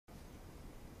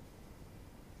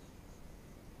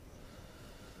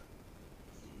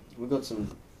We got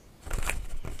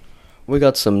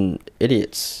some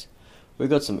idiots. We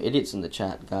got some idiots in the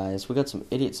chat, guys. We got some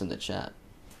idiots in the chat.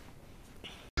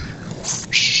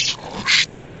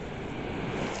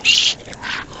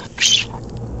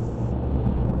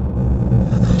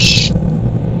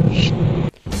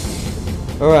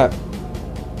 Alright.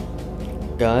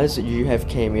 Guys, you have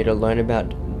came here to learn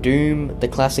about Doom, the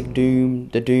classic Doom,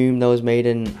 the Doom that was made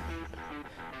in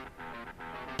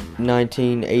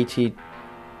 1982.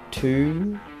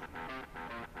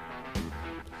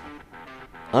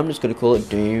 I'm just gonna call it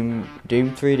Doom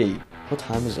 3D. What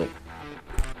time is it?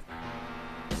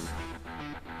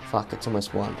 Fuck, it's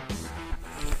almost 1.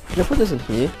 Can I put this in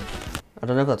here? I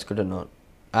don't know if that's good or not.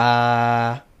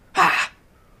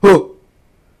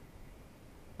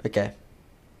 Okay.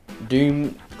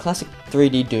 Doom, classic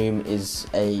 3D Doom is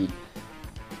a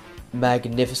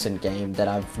magnificent game that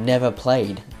I've never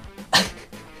played.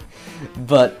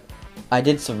 But I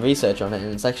did some research on it,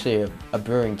 and it's actually a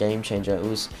brilliant game changer. It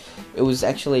was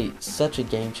actually such a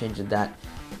game changer that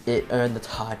it earned the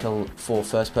title for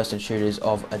first-person shooters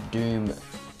of a Doom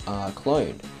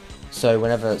clone. So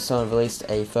whenever someone released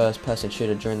a first-person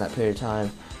shooter during that period of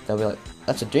time, they'll be like,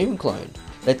 that's a Doom clone.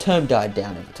 The term died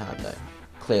down over time though,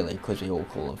 clearly, because we all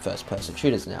call them first-person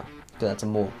shooters now, so that's a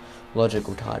more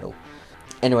logical title.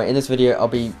 Anyway, in this video I'll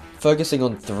be focusing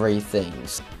on 3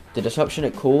 things. The disruption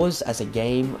it caused as a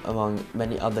game among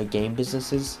many other game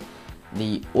businesses,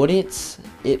 the audience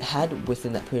it had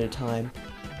within that period of time,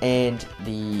 and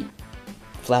the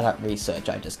flat-out research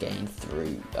I just gained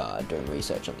through doing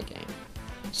research on the game.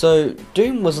 So,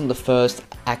 Doom wasn't the first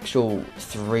actual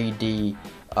 3D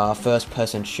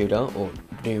first-person shooter, or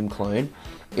Doom clone.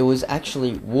 It was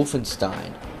actually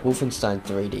Wolfenstein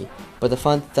 3D. But the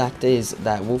fun fact is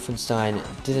that Wolfenstein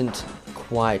didn't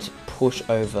quite push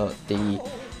over the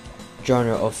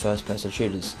genre of first-person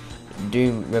shooters.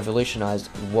 Doom revolutionized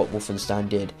what Wolfenstein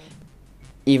did,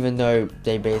 even though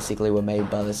they basically were made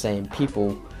by the same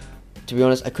people. To be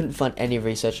honest, I couldn't find any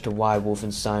research to why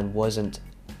Wolfenstein wasn't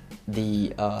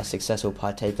the successful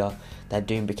partaker that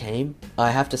Doom became.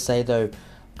 I have to say though,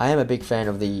 I am a big fan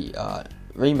of the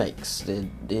remakes. The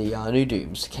new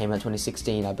Dooms came out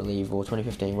 2016, I believe, or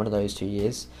 2015, one of those 2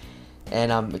 years.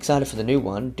 And I'm excited for the new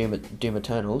one, Doom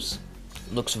Eternals.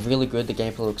 Looks really good. The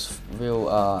gameplay looks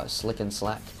real slick and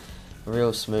slack,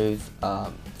 real smooth,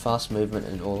 fast movement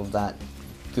and all of that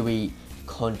gooey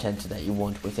content that you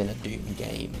want within a Doom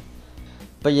game.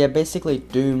 But yeah, basically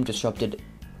Doom disrupted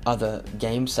other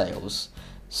game sales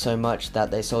so much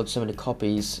that they sold so many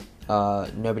copies,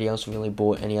 nobody else really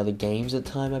bought any other games at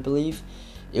the time, I believe.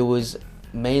 It was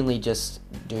mainly just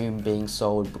Doom being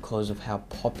sold because of how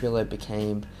popular it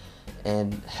became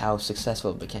and how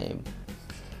successful it became.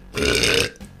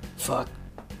 Fuck.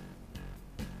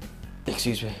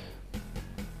 Excuse me.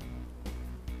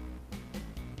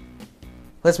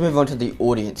 Let's move on to the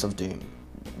audience of Doom.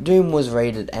 Doom was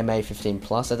rated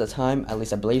MA15+ at the time, at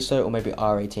least I believe so, or maybe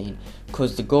R18,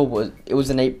 because the gore it was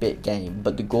an 8-bit game,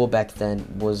 but the gore back then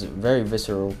was very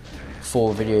visceral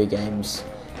for video games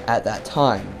at that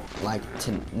time. Like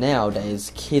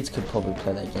nowadays, kids could probably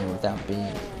play that game without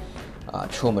being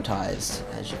traumatized,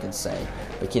 as you can say,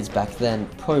 but kids back then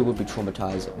probably would be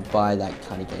traumatized by that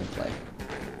kind of gameplay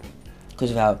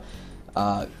because of how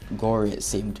gory it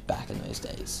seemed back in those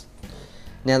days.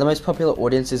 Now, the most popular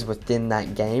audiences within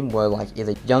that game were like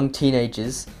either young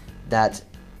teenagers that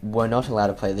were not allowed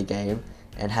to play the game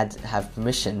and had to have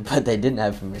permission, but they didn't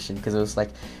have permission because it was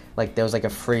like there was like a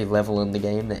free level in the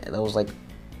game. There was like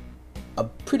a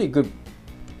pretty good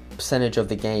percentage of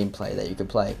the gameplay that you could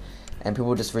play, and people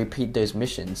would just repeat those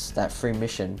missions, that free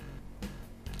mission,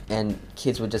 and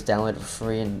kids would just download it for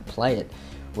free and play it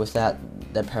without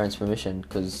their parents' permission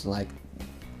because like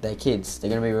they're kids,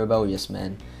 they're gonna be rebellious,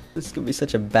 man. This is gonna be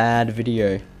such a bad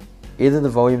video. Either the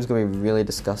volume's gonna be really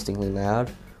disgustingly loud,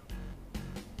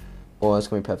 or it's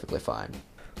gonna be perfectly fine.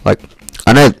 Like,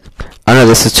 I know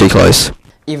this is too close.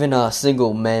 Even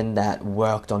single men that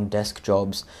worked on desk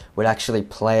jobs would actually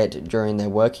play it during their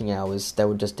working hours. They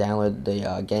would just download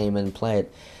the game and play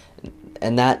it,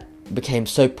 and that became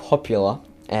so popular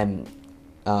and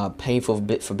painful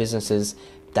for businesses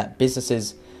that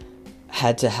businesses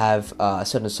had to have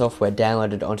certain software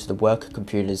downloaded onto the work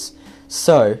computers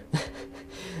so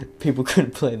people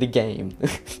couldn't play the game.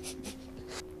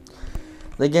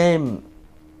 The game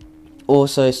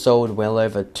also sold well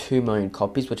over 2 million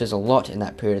copies, which is a lot in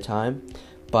that period of time.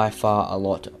 By far a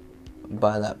lot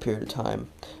by that period of time.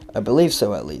 I believe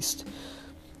so, at least.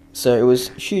 So it was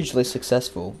hugely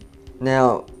successful.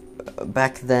 Now,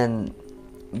 back then,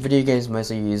 video games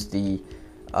mostly used the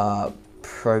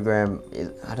program.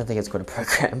 I don't think it's called a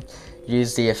program.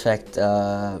 Use the effect.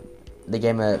 The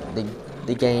game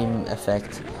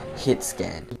effect hit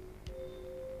scan.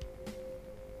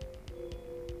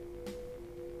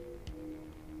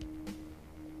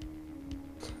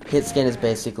 Hit scan is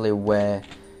basically where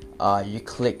you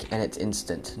click and it's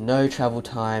instant. No travel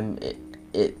time.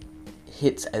 It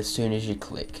hits as soon as you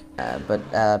click. But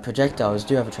projectiles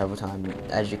do have a travel time.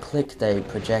 As you click, they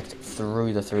project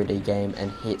through the 3D game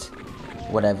and hit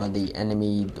whatever, the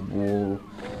enemy, the wall,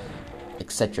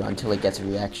 etc., until it gets a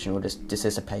reaction or just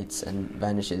dissipates and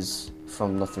vanishes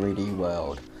from the 3D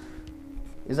world.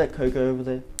 Is that Coco over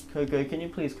there? Coco, can you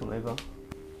please come over?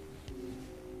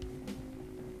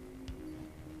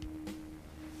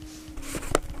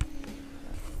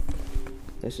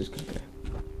 This is Coco.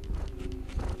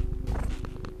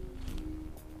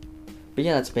 But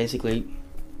yeah, that's basically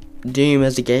Doom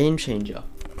as a game changer.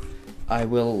 I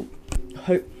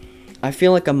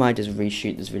feel like I might just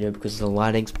reshoot this video because the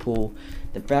lighting's poor,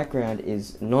 the background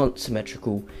is not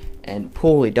symmetrical and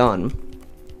poorly done.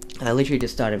 I literally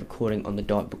just started recording on the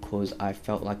dot because I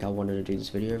felt like I wanted to do this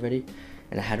video already,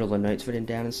 and I had all the notes written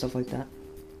down and stuff like that.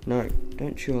 No,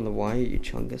 don't chew on the wire, you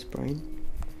chungus brain.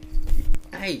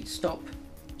 Hey, stop.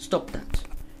 Stop that.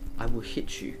 I will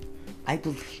hit you. I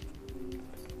will...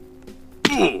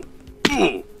 Alright,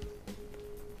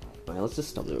 let's just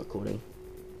stop the recording.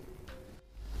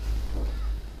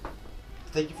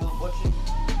 Thank you for watching.